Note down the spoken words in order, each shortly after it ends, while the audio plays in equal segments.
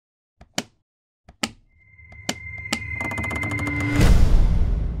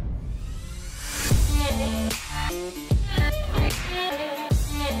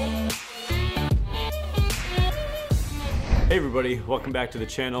Hey everybody, welcome back to the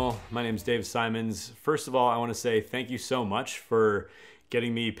channel. My name is Dave Simons. First of all, I want to say thank you so much for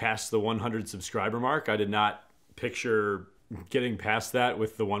getting me past the 100 subscriber mark. I did not picture getting past that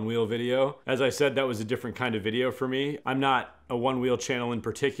with the one wheel video. As I said, that was a different kind of video for me. I'm not a one wheel channel in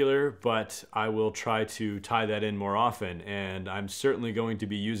particular, but I will try to tie that in more often, and I'm certainly going to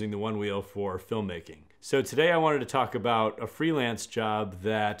be using the one wheel for filmmaking. So today I wanted to talk about a freelance job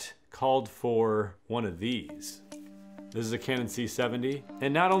that called for one of these. This is a Canon C70,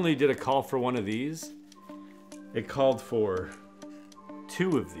 and not only did it call for one of these, it called for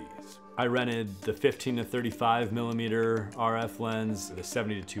two of these. I rented the 15 to 35 millimeter RF lens, the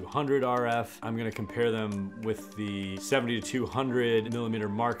 70 to 200 RF. I'm gonna compare them with the 70 to 200 millimeter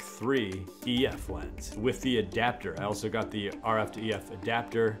Mark III EF lens with the adapter. I also got the RF to EF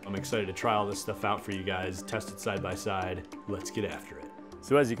adapter. I'm excited to try all this stuff out for you guys, test it side by side. Let's get after it.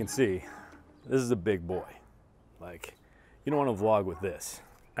 So as you can see, this is a big boy. Like, you don't want to vlog with this.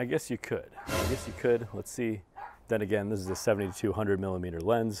 I guess you could. Let's see. Then again, this is a 70 to 200 millimeter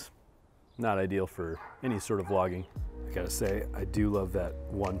lens. Not ideal for any sort of vlogging. I gotta say, I do love that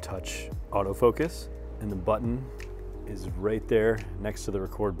one-touch autofocus, and the button is right there next to the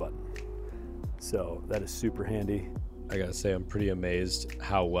record button. So that is super handy. I gotta say, I'm pretty amazed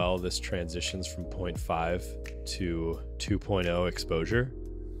how well this transitions from 0.5 to 2.0 exposure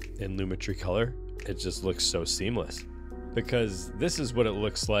in Lumetri color. It just looks so seamless. Because this is what it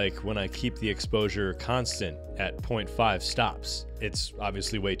looks like when I keep the exposure constant at 0.5 stops. It's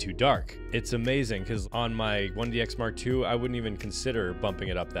obviously way too dark. It's amazing because on my 1DX Mark II, I wouldn't even consider bumping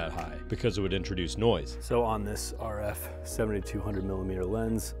it up that high because it would introduce noise. So on this RF 70 to 200 millimeter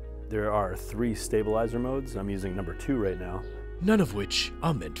lens, there are 3 stabilizer modes. I'm using number 2 right now. None of which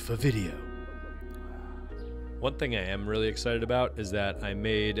are meant for video. One thing I am really excited about is that I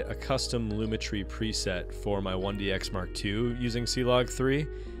made a custom Lumetri preset for my 1DX Mark II using C-Log 3,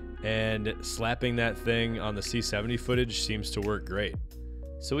 and slapping that thing on the C70 footage seems to work great.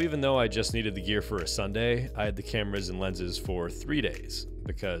 So even though I just needed the gear for a Sunday, I had the cameras and lenses for 3 days,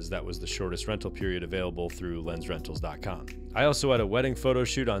 because that was the shortest rental period available through lensrentals.com. I also had a wedding photo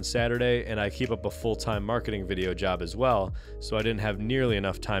shoot on Saturday, and I keep up a full-time marketing video job as well, so I didn't have nearly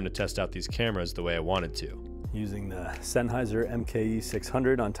enough time to test out these cameras the way I wanted to. Using the Sennheiser MKE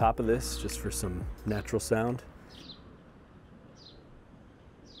 600 on top of this, just for some natural sound.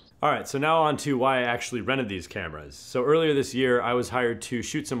 All right, so now on to why I actually rented these cameras. So earlier this year, I was hired to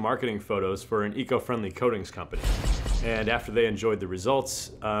shoot some marketing photos for an eco-friendly coatings company. And after they enjoyed the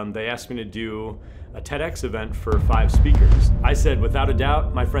results, they asked me to do a TEDx event for 5 speakers. I said, without a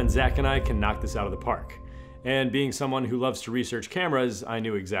doubt, my friend Zach and I can knock this out of the park. And being someone who loves to research cameras, I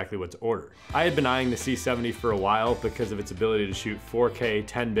knew exactly what to order. I had been eyeing the C70 for a while because of its ability to shoot 4K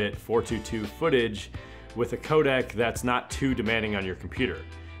 10-bit 422 footage with a codec that's not too demanding on your computer.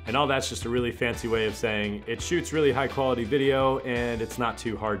 And all that's just a really fancy way of saying it shoots really high quality video and it's not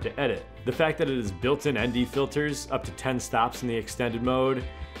too hard to edit. The fact that it has built-in ND filters up to 10 stops in the extended mode,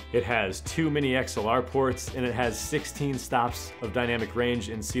 it has 2 mini XLR ports, and it has 16 stops of dynamic range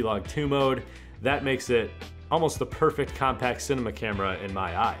in C-Log 2 mode, that makes it almost the perfect compact cinema camera in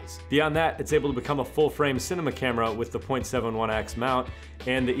my eyes. Beyond that, it's able to become a full-frame cinema camera with the 0.71x mount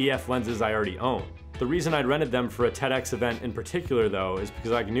and the EF lenses I already own. The reason I'd rented them for a TEDx event in particular though is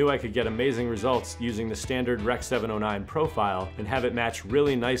because I knew I could get amazing results using the standard Rec 709 profile and have it match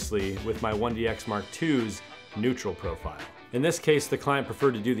really nicely with my 1DX Mark II's neutral profile. In this case, the client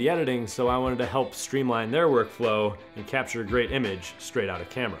preferred to do the editing, so I wanted to help streamline their workflow and capture a great image straight out of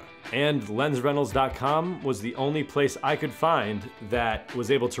camera. And lensrentals.com was the only place I could find that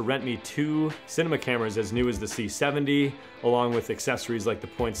was able to rent me 2 cinema cameras as new as the C70, along with accessories like the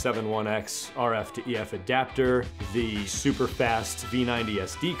 0.71x RF to EF adapter, the super fast V90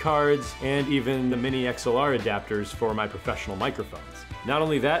 SD cards, and even the mini XLR adapters for my professional microphones. Not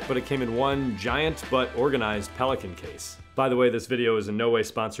only that, but it came in one giant but organized Pelican case. By the way, this video is in no way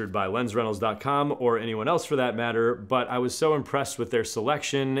sponsored by lensrentals.com or anyone else for that matter, but I was so impressed with their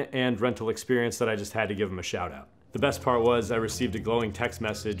selection and rental experience that I just had to give them a shout out. The best part was I received a glowing text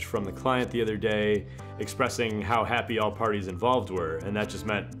message from the client the other day expressing how happy all parties involved were, and that just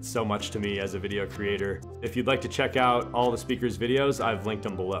meant so much to me as a video creator. If you'd like to check out all the speakers' videos, I've linked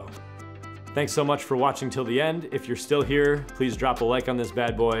them below. Thanks so much for watching till the end. If you're still here, please drop a like on this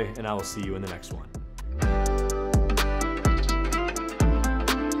bad boy, and I will see you in the next one.